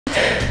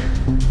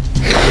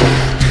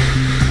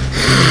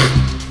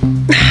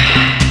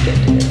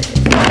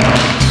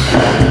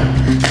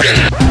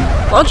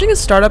Launching a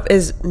startup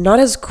is not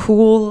as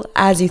cool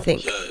as you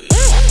think.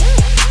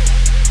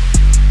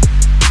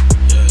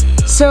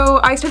 So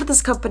I started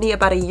this company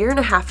about 1.5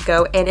 years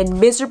ago, and it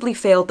miserably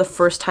failed the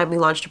first time we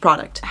launched a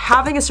product.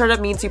 Having a startup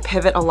means you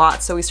pivot a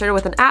lot, so we started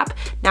with an app,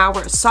 now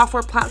we're a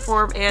software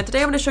platform, and today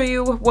I'm going to show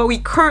you what we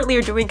currently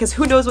are doing because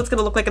who knows what's going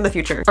to look like in the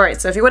future. Alright,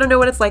 so if you want to know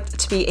what it's like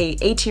to be a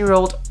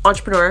 18-year-old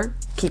entrepreneur,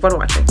 keep on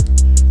watching.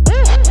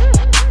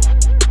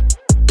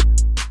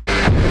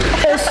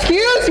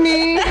 Excuse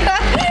me!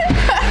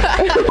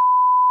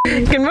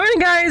 Good morning,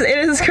 guys. It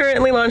is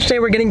currently launch day.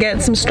 We're gonna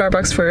get some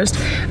Starbucks first.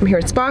 I'm here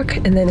at Spock,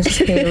 and then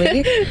this is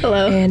Haley.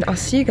 Hello. And I'll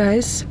see you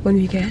guys when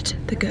we get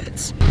the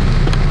goods.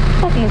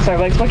 Welcome to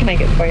Starbucks. What can I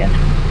get for you?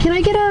 Can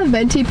I get a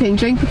venti pink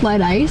drink with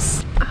light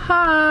ice?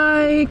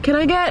 Hi. Can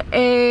I get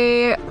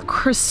a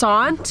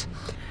croissant,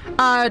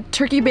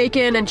 turkey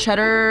bacon and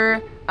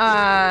cheddar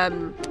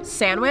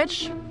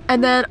sandwich,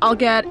 and then I'll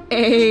get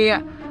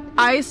a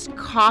iced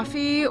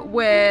coffee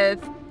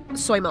with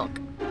soy milk.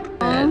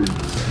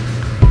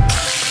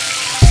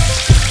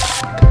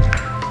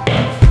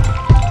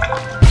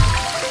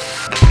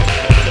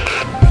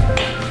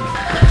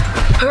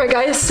 Alright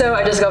guys, so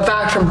I just got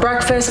back from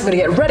breakfast. I'm gonna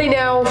get ready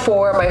now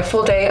for my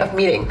full day of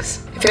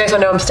meetings. If you guys don't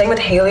know, I'm staying with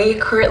Haley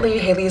currently.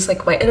 Haley's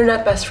like my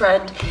internet best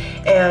friend,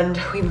 and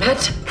we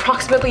met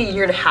approximately 1.5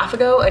 years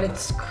ago, and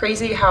it's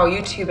crazy how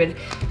YouTube and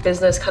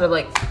business kind of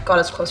like got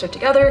us closer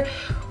together,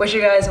 which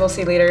you guys will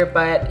see later.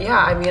 But yeah,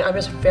 I mean, I'm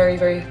just very,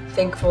 very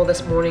thankful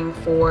this morning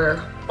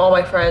for all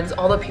my friends,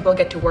 all the people I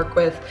get to work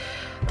with.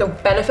 The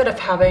benefit of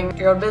having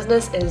your own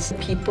business is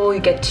people you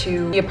get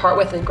to be a part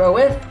with and grow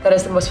with. That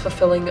is the most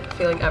fulfilling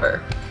feeling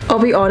ever. I'll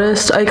be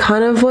honest, I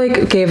kind of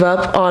like gave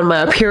up on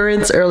my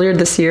appearance earlier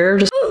this year.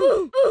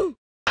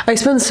 I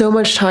spend so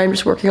much time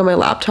just working on my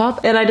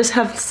laptop, and I just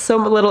have so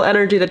little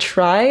energy to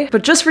try.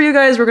 But just for you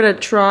guys, we're gonna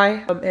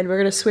try, and we're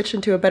gonna switch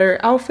into a better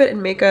outfit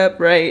and makeup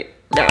right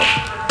now.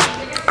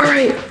 All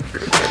right,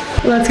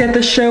 let's get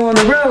this show on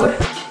the road.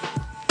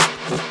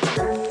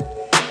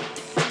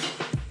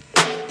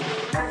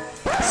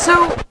 So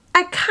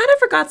I kind of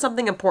forgot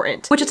something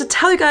important, which is to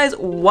tell you guys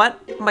what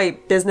my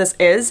business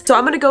is. So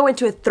I'm gonna go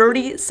into a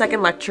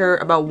 30-second lecture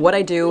about what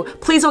I do.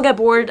 Please don't get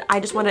bored. I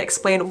just want to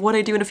explain what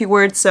I do in a few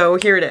words, so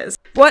here it is.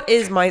 What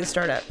is my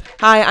startup?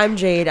 Hi, I'm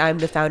Jade. I'm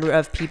the founder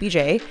of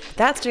PBJ.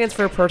 That stands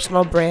for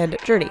Personal Brand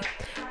Journey.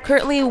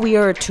 Currently, we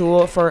are a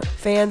tool for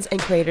fans and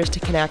creators to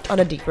connect on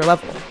a deeper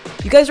level.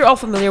 You guys are all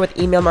familiar with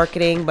email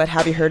marketing, but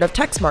have you heard of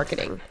text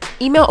marketing?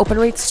 Email open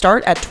rates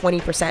start at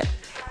 20%.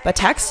 But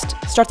text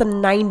starts at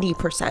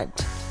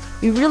 90%.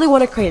 We really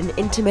want to create an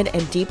intimate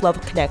and deep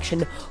level connection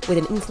with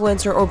an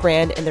influencer or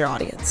brand in their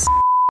audience.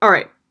 All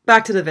right,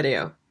 back to the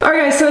video. All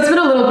right guys, so it's been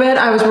a little bit.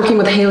 I was working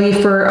with Haley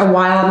for a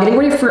while. I'm getting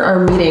ready for our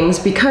meetings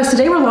because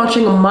today we're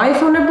launching my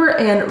phone number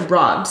and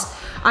Rob's.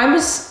 I'm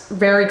just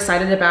very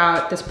excited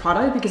about this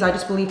product because I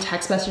just believe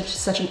text message is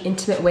such an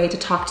intimate way to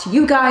talk to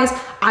you guys.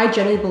 I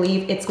genuinely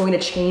believe it's going to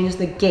change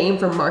the game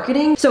for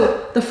marketing.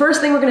 So the first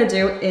thing we're gonna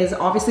do is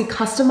obviously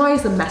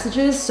customize the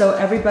messages so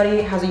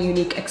everybody has a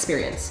unique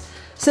experience.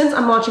 Since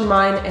I'm launching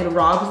mine and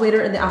Rob's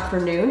later in the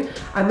afternoon,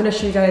 I'm gonna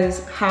show you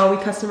guys how we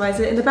customize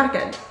it in the back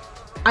end.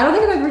 I don't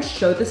think I've ever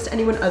showed this to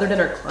anyone other than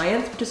our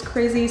clients, which is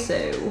crazy, so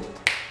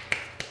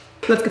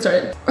let's get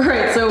started. All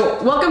right,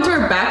 so welcome to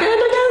our back end,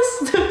 I guess.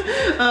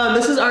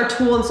 This is our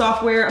tool and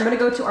software. I'm gonna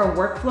go to our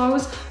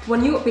workflows.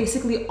 When you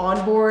basically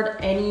onboard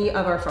any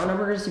of our phone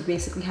numbers, you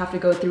basically have to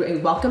go through a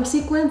welcome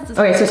sequence.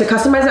 Okay, so to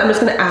customize it, I'm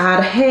just gonna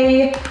add,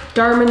 hey,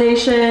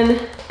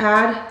 DarmaNation,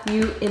 add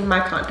you in my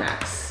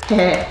contacts.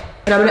 Hey.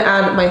 And I'm gonna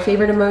add my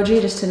favorite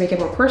emoji just to make it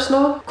more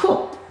personal.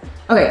 Cool.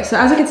 Okay, so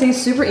as you can see,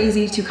 super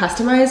easy to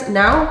customize.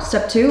 Now,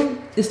 step 2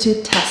 is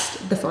to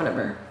test the phone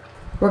number.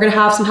 We're gonna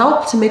have some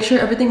help to make sure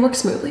everything works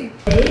smoothly.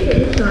 Hey,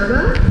 it's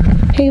Darma.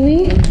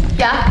 Haley?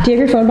 Yeah? Do you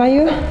have your phone by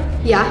you?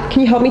 Yeah.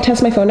 Can you help me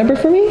test my phone number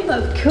for me?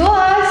 Of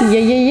course.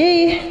 Yay, yay,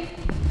 yay.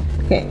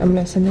 Okay, I'm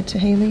gonna send it to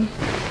Haley.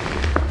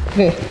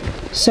 Okay,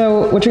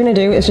 so what you're gonna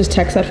do is just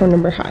text that phone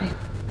number hi.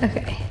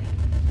 Okay.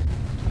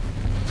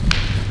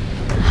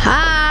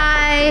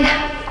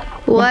 Hi.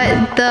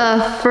 What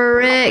the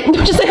frick?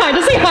 Just say hi,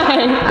 just say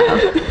hi.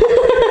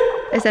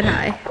 Oh. I said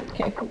hi.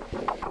 Okay.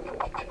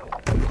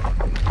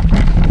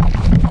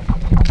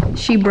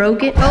 She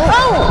broke it.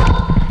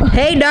 Oh!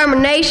 Hey,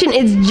 DarmaNation,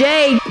 it's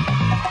Jade.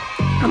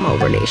 I'm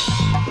over this.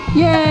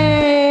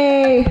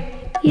 Yay!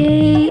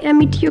 Yay, add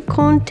me to your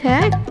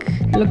contact.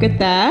 Look at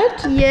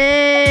that.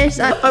 Yes.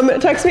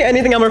 Text me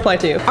anything, I'll reply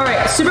to you. All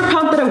right, super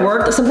pumped that it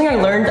worked. Something I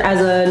learned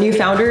as a new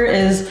founder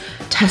is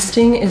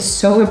testing is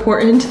so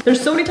important.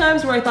 There's so many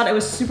times where I thought it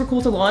was super cool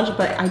to launch,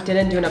 but I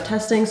didn't do enough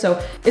testing.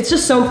 So it's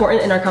just so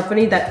important in our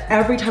company that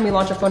every time we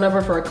launch a phone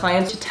number for our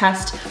clients to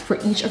test for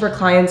each of our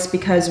clients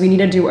because we need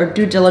to do our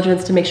due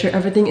diligence to make sure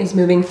everything is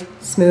moving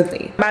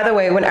smoothly. By the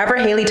way, whenever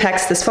Haley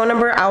texts this phone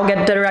number, I'll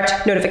get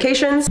direct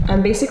notifications.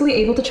 I'm basically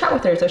able to chat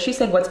with her. So she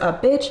said, what's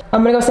up, bitch?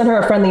 I'm gonna go send her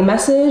a friendly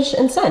message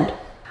and send.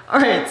 All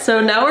right, so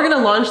now we're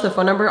gonna launch the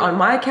phone number on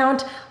my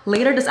account.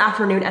 Later this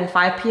afternoon at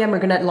 5 p.m. we're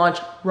gonna launch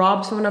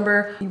Rob's phone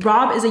number.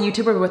 Rob is a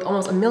YouTuber with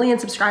almost 1 million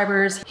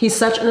subscribers. He's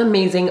such an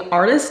amazing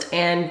artist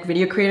and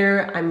video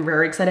creator. I'm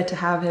very excited to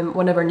have him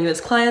one of our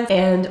newest clients.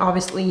 And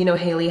obviously, you know,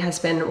 Haley has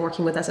been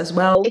working with us as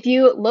well. If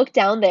you look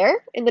down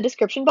there in the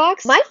description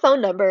box, my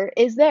phone number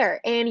is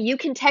there and you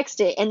can text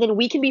it and then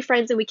we can be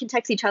friends and we can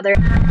text each other.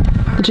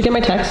 Did you get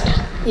my text?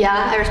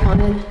 Yeah, I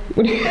responded.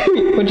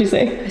 What'd you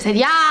say? I said,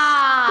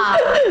 yeah!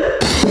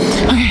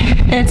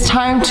 Okay, it's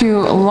time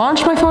to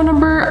launch my phone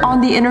number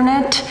on the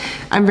internet.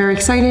 I'm very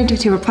excited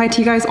to reply to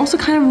you guys. Also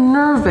kind of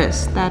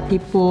nervous that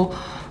people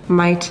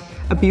might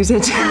abuse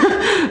it.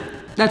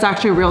 That's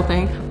actually a real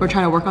thing. We're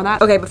trying to work on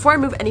that. Okay, before I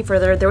move any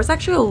further, there was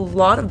actually a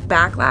lot of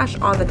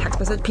backlash on the text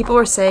message. People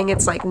were saying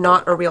it's like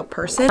not a real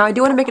person. Now I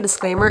do want to make a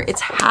disclaimer. It's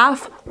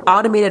half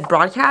automated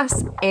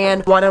broadcasts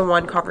and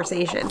one-on-one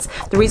conversations.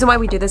 The reason why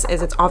we do this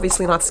is it's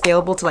obviously not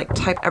scalable to like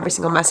type every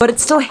single message, but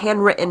it's still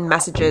handwritten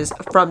messages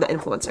from the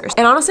influencers.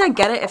 And honestly, I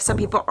get it if some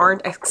people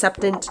aren't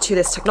acceptant to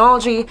this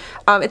technology.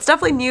 It's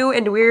definitely new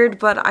and weird,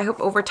 but I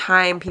hope over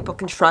time people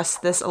can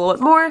trust this a little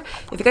bit more.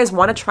 If you guys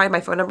want to try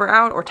my phone number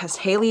out or test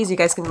Haley's, you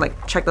guys can like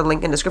check the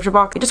link in the description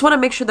box. I just want to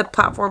make sure the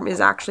platform is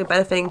actually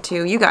benefiting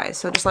to you guys.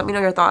 So just let me know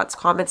your thoughts,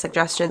 comments,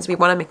 suggestions. We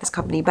want to make this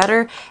company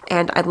better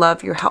and I'd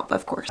love your help,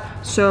 of course.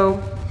 So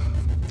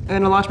I'm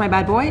gonna launch my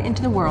bad boy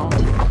into the world.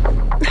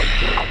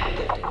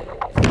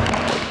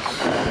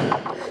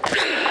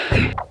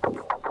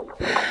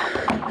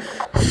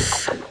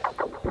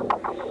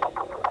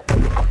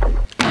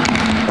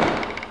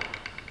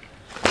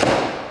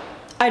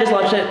 I just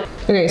launched it.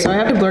 Okay, so I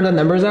have to blur the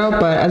numbers out,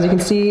 but as you can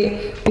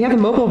see, we have a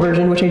mobile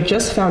version, which I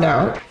just found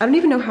out. I don't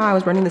even know how I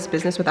was running this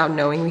business without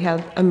knowing we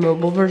had a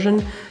mobile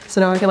version. So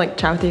now I can like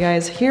chat with you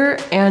guys here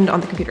and on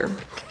the computer.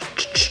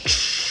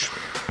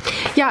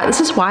 Yeah,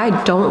 this is why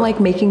I don't like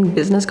making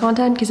business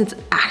content because it's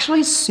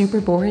actually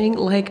super boring.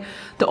 Like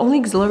the only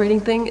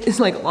exhilarating thing is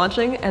like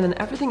launching and then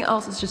everything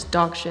else is just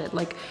dog shit.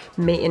 Like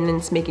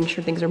maintenance, making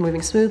sure things are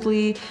moving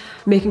smoothly,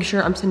 making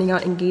sure I'm sending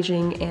out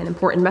engaging and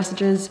important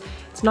messages.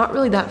 It's not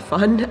really that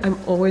fun. I'm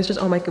always just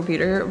on my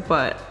computer,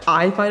 but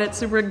I find it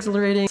super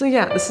exhilarating. So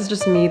yeah, this is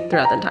just me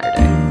throughout the entire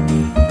day.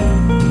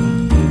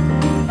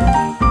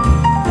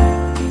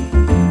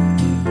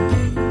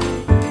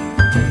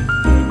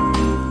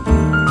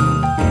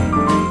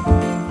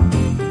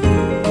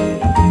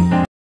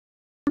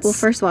 Well,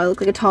 first of all, I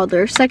look like a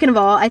toddler. Second of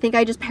all, I think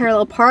I just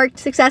parallel parked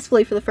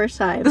successfully for the first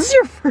time. This is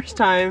your first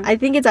time? I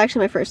think it's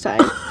actually my first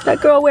time.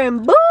 That girl wearing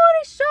booty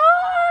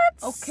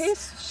shorts! Okay,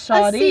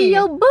 shoddy. I see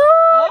your booty!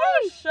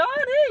 Oh,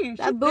 shoddy!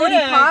 That booty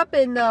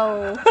popping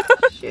though.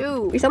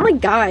 Shoot. We sound like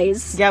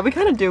guys. Yeah, we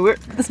kind of do. We're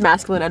this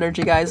masculine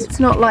energy, guys.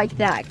 It's not like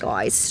that,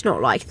 guys. It's not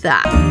like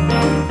that.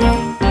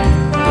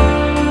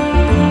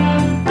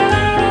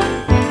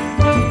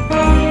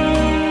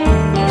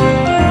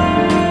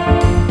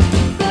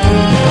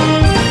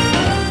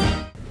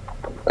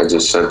 I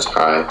just sent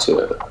hi to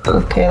her.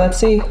 Okay, let's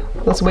see.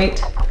 Let's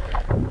wait.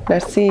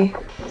 Let's see.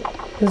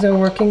 Is it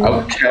working?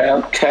 Okay.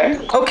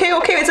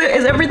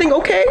 Is everything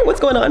okay? What's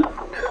going on?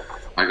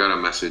 I got a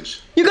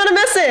message. You got a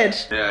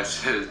message? Yeah, it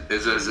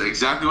says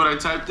exactly what I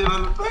typed in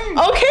on the thing.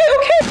 Okay.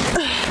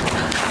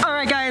 All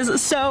right,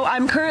 guys. So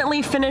I'm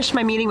currently finished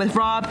my meeting with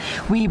Rob.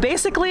 We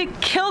basically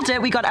killed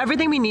it. We got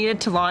everything we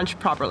needed to launch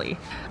properly.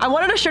 I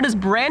wanted to share this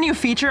brand new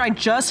feature I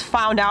just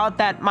found out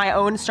that my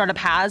own startup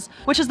has,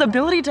 which is the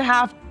ability to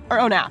have our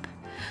own app.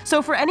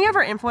 So for any of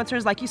our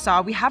influencers, like you saw,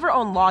 we have our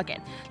own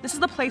login. This is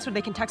the place where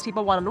they can text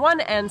people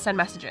one-on-one and send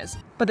messages.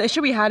 But the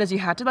issue we had is you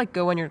had to like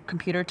go on your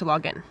computer to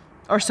log in,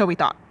 or so we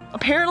thought.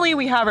 Apparently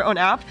we have our own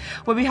app.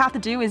 What we have to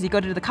do is you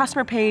go to the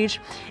customer page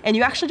and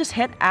you actually just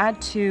hit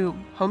add to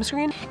home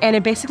screen and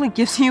it basically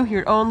gives you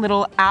your own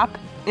little app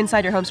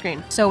inside your home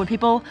screen. So when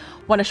people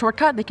want a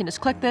shortcut, they can just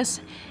click this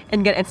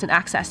and get instant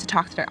access to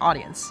talk to their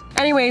audience.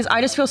 Anyways,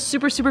 I just feel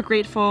super, super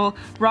grateful.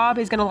 Rob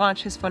is gonna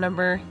launch his phone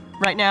number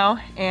right now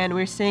and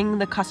we're seeing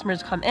the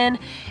customers come in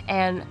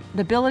and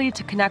the ability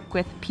to connect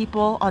with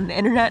people on the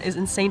internet is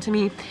insane to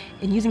me,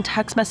 and using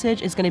text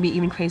message is gonna be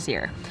even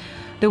crazier.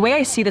 The way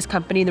I see this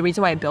company, the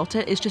reason why I built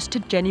it is just to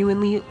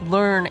genuinely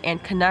learn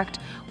and connect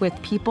with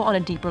people on a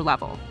deeper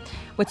level.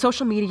 With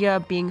social media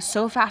being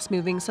so fast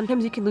moving,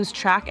 sometimes you can lose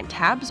track and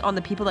tabs on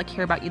the people that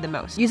care about you the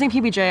most. Using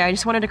PBJ, I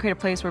just wanted to create a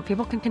place where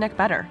people can connect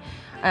better.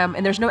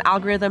 And there's no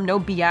algorithm, no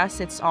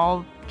BS, it's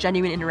all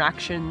genuine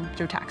interaction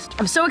through text.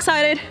 I'm so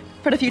excited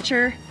for the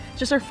future. It's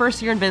just our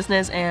first year in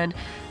business and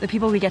the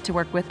people we get to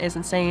work with is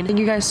insane. Thank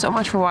you guys so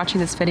much for watching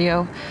this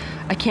video.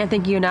 I can't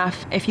thank you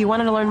enough. If you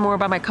wanted to learn more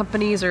about my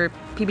companies or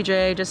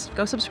PBJ, just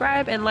go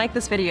subscribe and like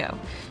this video.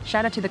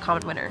 Shout out to the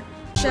comment winner.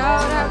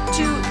 Shout out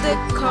to the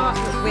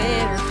comment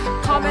winner.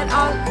 Comment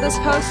on this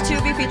post to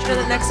be featured in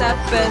the next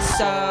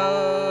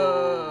episode.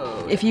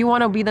 If you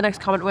want to be the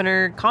next comment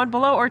winner, comment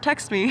below or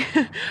text me.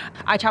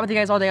 I chat with you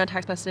guys all day on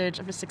text message.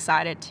 I'm just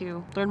excited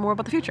to learn more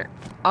about the future.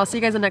 I'll see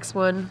you guys in the next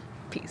one.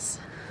 Peace.